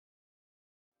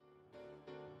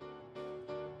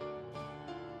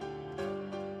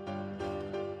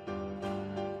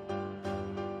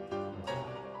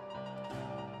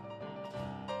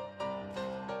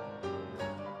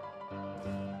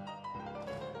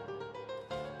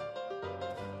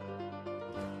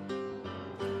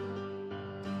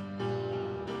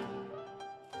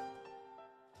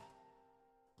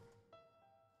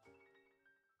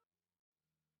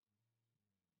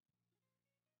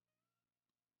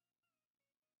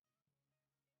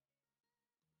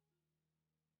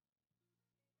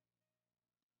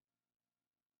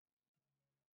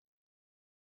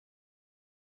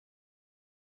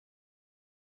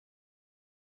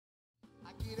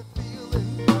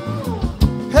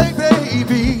Hey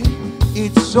baby,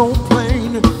 it's so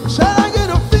plain. Said I get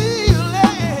a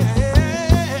feeling.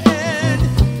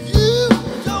 You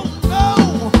don't know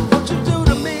what you do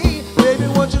to me, baby.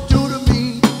 What you do to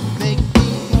me make me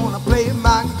wanna play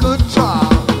my guitar.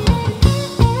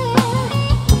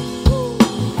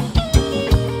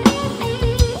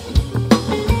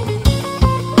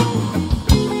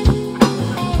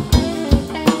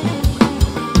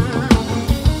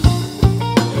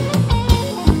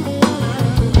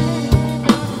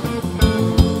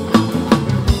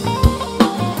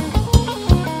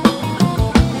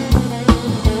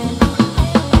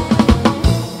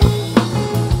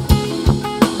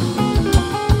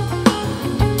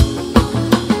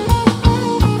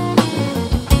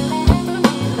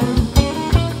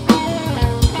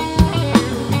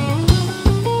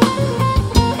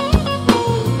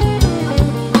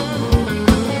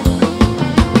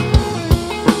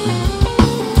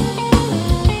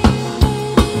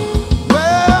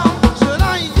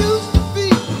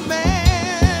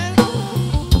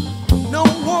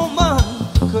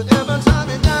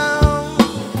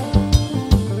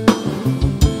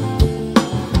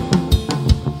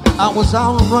 I was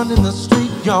out running the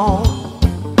street, y'all.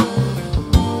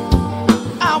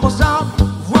 I was out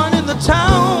running the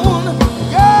town.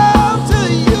 Girl, till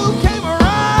you came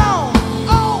around.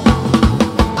 Oh,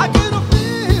 I get a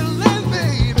feeling,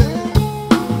 baby.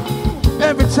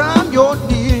 Every time you're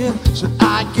near, so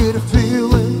I get a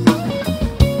feeling.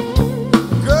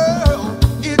 Girl,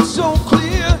 it's so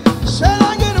clear. Said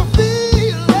I get a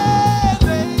feeling,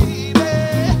 baby.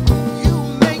 You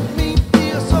make me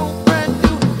feel so brand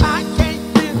new. I can't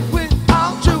live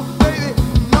without you, baby.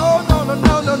 No, no, no,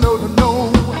 no, no, no, no, no.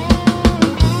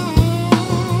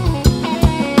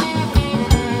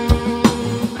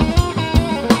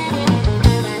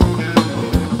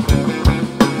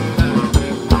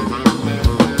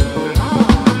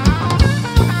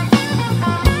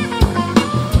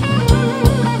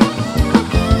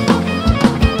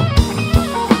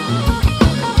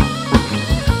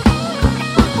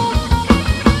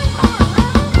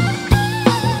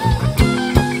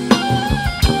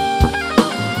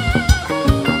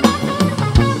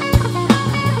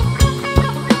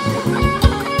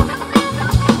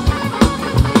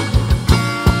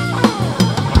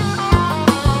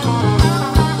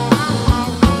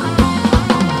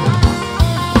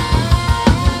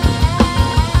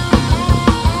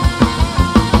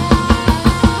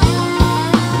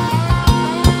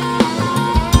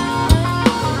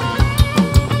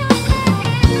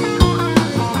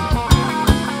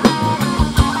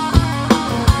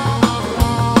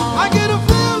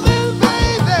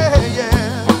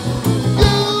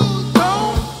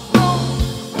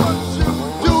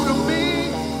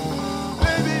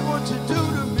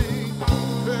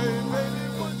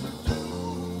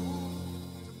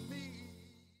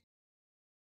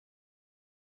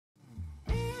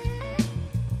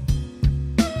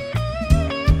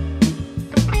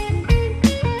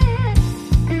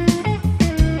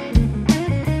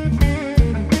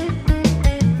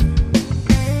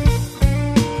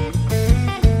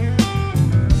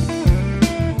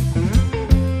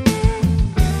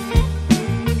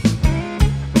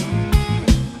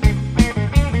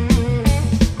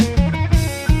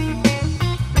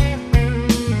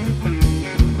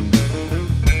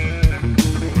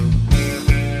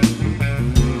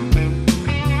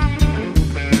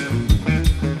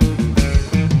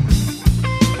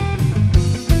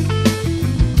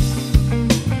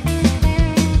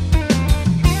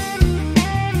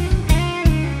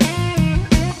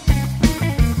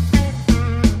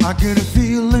 I get a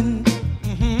feeling,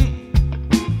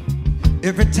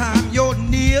 every time you're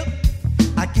near.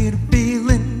 I get a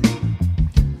feeling,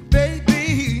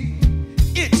 baby,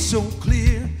 it's so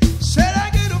clear. Said I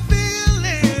get a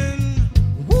feeling,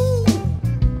 woo,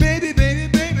 baby, baby,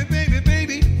 baby, baby,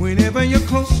 baby, whenever you're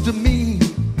close to me.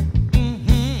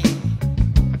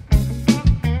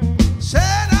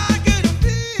 Said I get a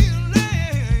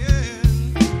feeling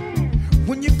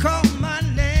when you call my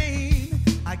name.